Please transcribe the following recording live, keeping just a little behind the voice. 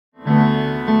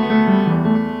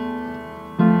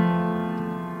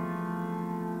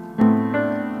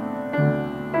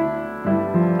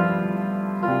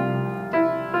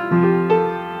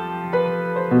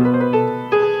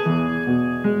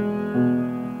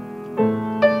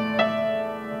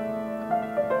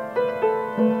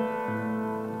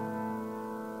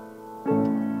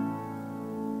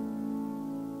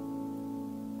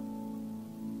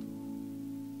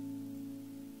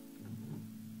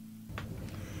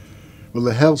Well,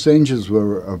 the Hells Angels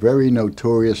were a very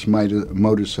notorious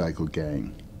motorcycle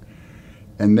gang,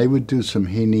 and they would do some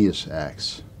heinous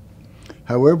acts.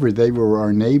 However, they were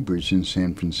our neighbors in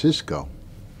San Francisco,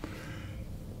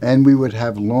 and we would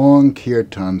have long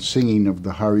kirtans singing of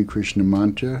the Hare Krishna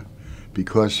mantra,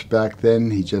 because back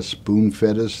then he just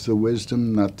spoon-fed us the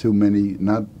wisdom, not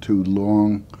too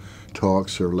long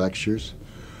talks or lectures.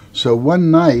 So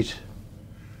one night,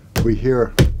 we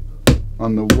hear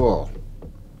on the wall.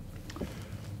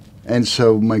 And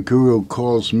so my guru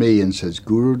calls me and says,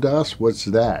 "Gurudas, what's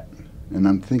that?" And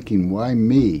I'm thinking, why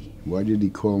me? Why did he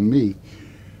call me?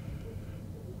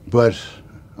 But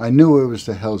I knew it was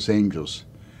the Hells Angels.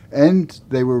 And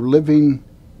they were living,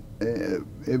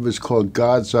 it was called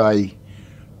God's Eye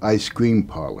Ice Cream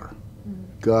Parlor.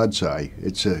 God's Eye.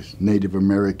 It's a Native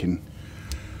American.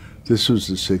 This was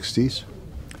the 60s.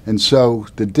 And so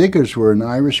the Diggers were an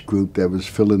Irish group that was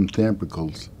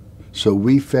philanthropical. So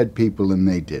we fed people and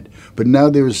they did. But now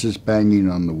there was this banging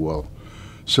on the wall.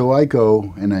 So I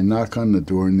go and I knock on the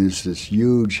door, and there's this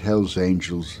huge Hells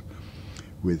Angels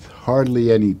with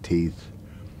hardly any teeth.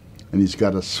 And he's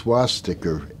got a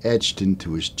swastika etched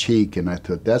into his cheek, and I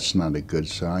thought, that's not a good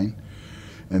sign.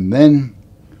 And then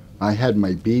I had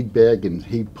my bead bag, and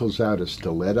he pulls out a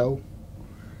stiletto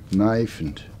knife.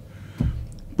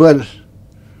 But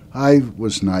I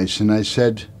was nice, and I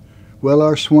said, "Well,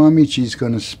 our Swamiji's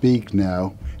going to speak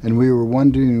now," and we were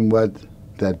wondering what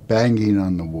that banging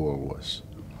on the wall was.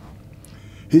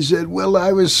 He said, "Well,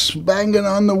 I was banging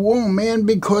on the wall, man,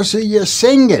 because of your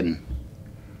singing.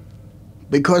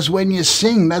 Because when you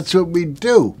sing, that's what we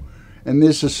do." And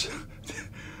this is,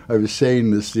 I was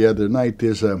saying this the other night,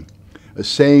 there's a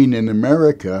saying in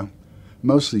America,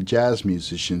 mostly jazz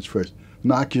musicians first,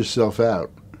 knock yourself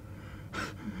out.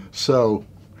 So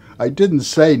I didn't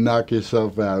say knock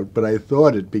yourself out, but I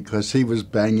thought it because he was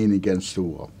banging against the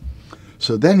wall.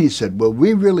 So then he said, "Well,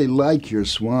 we really like your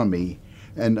Swami,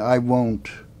 and I won't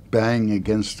bang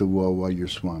against the wall while your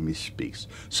Swami speaks."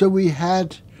 So we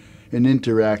had an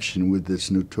interaction with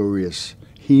this notorious,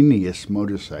 heinous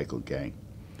motorcycle gang.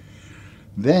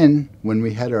 Then, when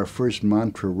we had our first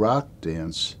mantra rock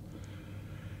dance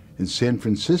in San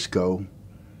Francisco,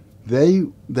 they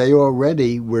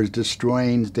already were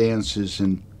destroying dances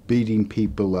and beating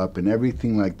people up and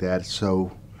everything like that.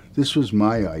 So this was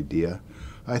my idea.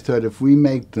 I thought, if we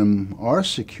make them our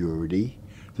security,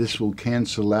 this will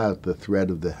cancel out the threat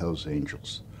of the Hells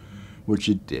Angels, which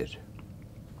it did.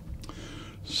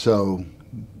 So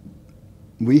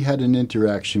we had an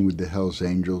interaction with the Hells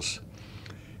Angels,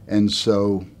 and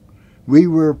so we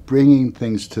were bringing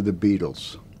things to the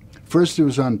Beatles. First it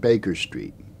was on Baker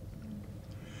Street,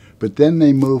 but then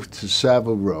they moved to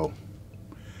Savile Row.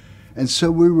 And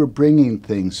so we were bringing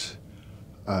things.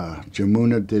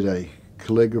 Jamuna did a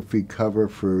calligraphy cover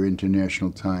for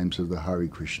International Times of the Hare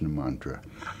Krishna mantra.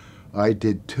 I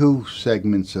did 2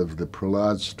 segments of the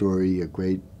Prahlad story, a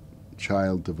great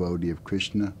child devotee of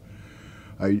Krishna.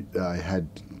 I had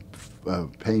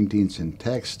paintings and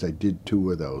text. I did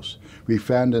 2 of those. We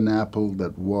found an apple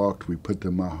that walked. We put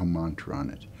the Maha Mantra on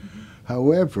it.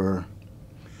 However,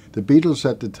 the Beatles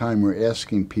at the time were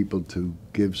asking people to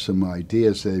give some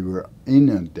ideas. They were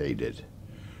inundated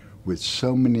with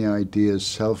so many ideas,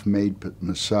 self-made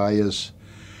messiahs.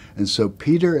 And so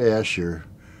Peter Asher,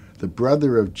 the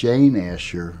brother of Jane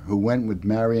Asher, who went with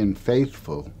Marian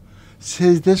Faithfull,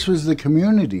 said this was the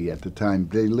community at the time.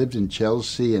 They lived in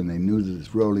Chelsea and they knew the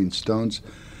Rolling Stones.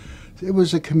 It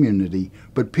was a community,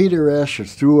 but Peter Asher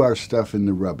threw our stuff in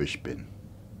the rubbish bin.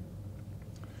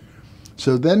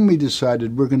 So then we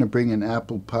decided we're going to bring an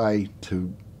apple pie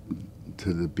to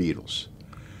the Beatles.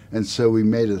 And so we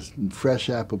made a fresh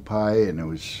apple pie, and it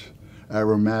was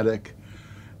aromatic,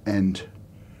 and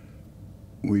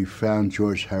we found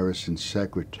George Harrison's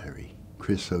secretary,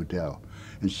 Chris O'Dell,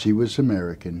 and she was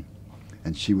American,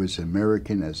 and she was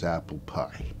American as apple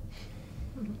pie.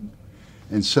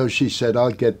 And so she said,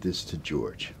 "I'll get this to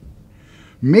George."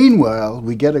 Meanwhile,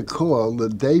 we get a call the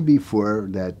day before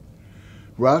that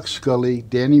Rock Scully,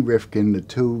 Danny Rifkin, the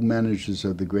 2 managers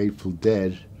of the Grateful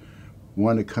Dead,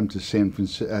 want to come to San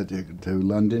Francisco, to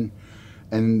London,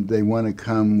 and they want to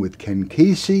come with Ken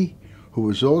Kesey, who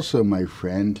was also my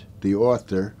friend, the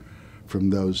author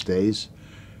from those days,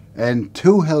 and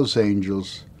 2 Hells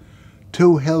Angels,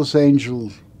 2 Hells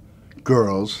Angel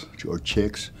girls, or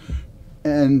chicks,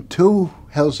 and 2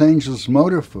 Hells Angels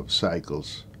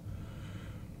motorcycles.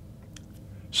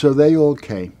 So they all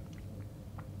came,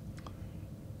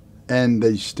 and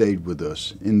they stayed with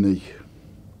us in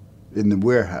the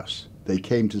warehouse. They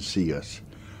came to see us,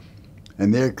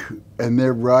 and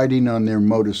they're riding on their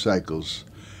motorcycles,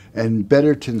 And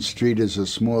Betterton Street is a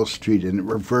small street, and it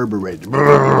reverberates.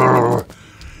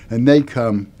 And they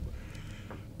come.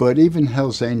 But even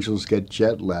Hell's Angels get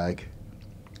jet lag.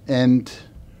 And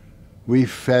we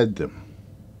fed them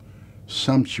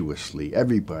sumptuously,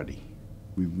 everybody.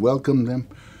 We welcomed them.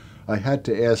 I had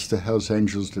to ask the Hell's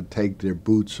Angels to take their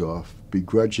boots off.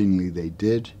 Begrudgingly, they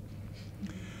did.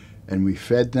 And we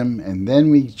fed them. And then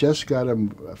we just got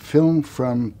a film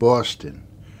from Boston.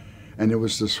 And it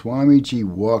was the Swamiji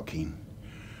walking.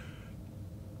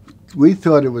 We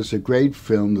thought it was a great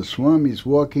film. The Swami's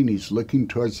walking. He's looking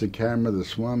towards the camera. The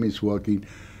Swami's walking.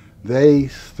 They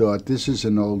thought this is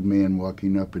an old man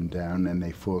walking up and down, and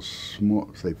they fall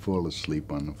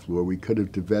asleep on the floor. We could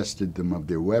have divested them of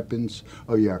their weapons.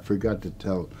 Oh yeah, I forgot to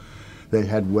tell. They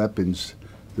had weapons.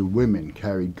 The women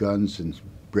carried guns and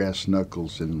brass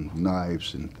knuckles and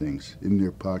knives and things in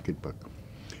their pocketbook.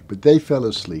 But they fell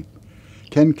asleep.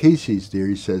 Ken Kesey's there.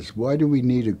 He says, "Why do we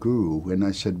need a guru?" And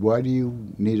I said, "Why do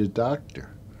you need a doctor?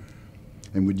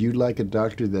 And would you like a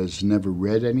doctor that has never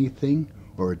read anything?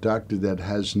 Or a doctor that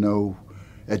has no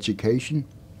education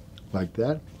like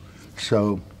that?"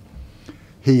 So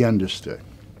he understood.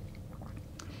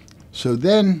 So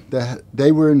then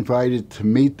they were invited to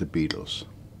meet the Beatles.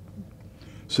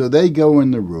 So they go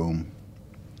in the room,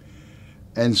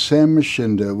 and Sam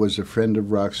Mashinda was a friend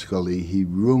of Rock Scully. He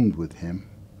roomed with him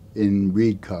in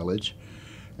Reed College.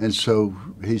 And so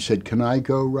he said, "Can I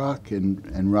go, Rock?"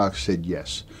 And Rock said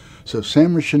yes. So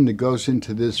Sam Mashinda goes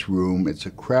into this room. It's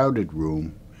a crowded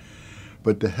room,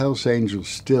 but the Hells Angels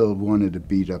still wanted to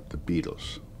beat up the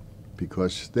Beatles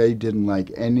because they didn't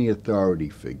like any authority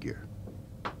figure.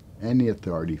 Any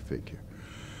authority figure.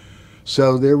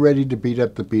 So they're ready to beat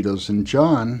up the Beatles. And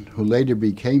John, who later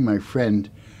became my friend,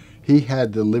 he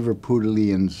had the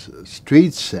Liverpudlian's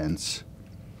street sense.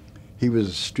 He was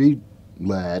a street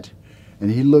lad,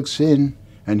 and he looks in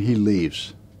and he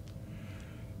leaves.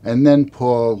 And then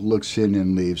Paul looks in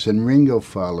and leaves, and Ringo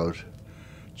followed.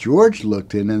 George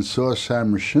looked in and saw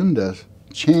Sam Mashinda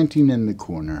chanting in the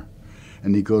corner,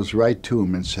 and he goes right to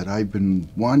him and said, "I've been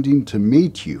wanting to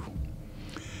meet you."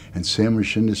 And Sam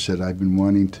Mashinda said, "I've been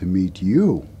wanting to meet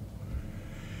you."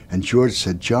 And George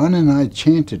said, "John and I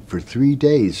chanted for 3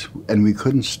 days, and we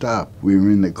couldn't stop. We were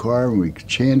in the car, and we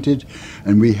chanted,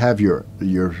 and we have your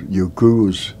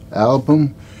guru's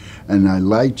album, and I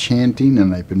like chanting,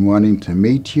 and I've been wanting to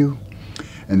meet you."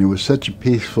 And it was such a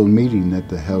peaceful meeting that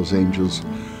the Hells Angels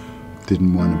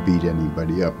didn't want to beat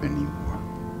anybody up anymore.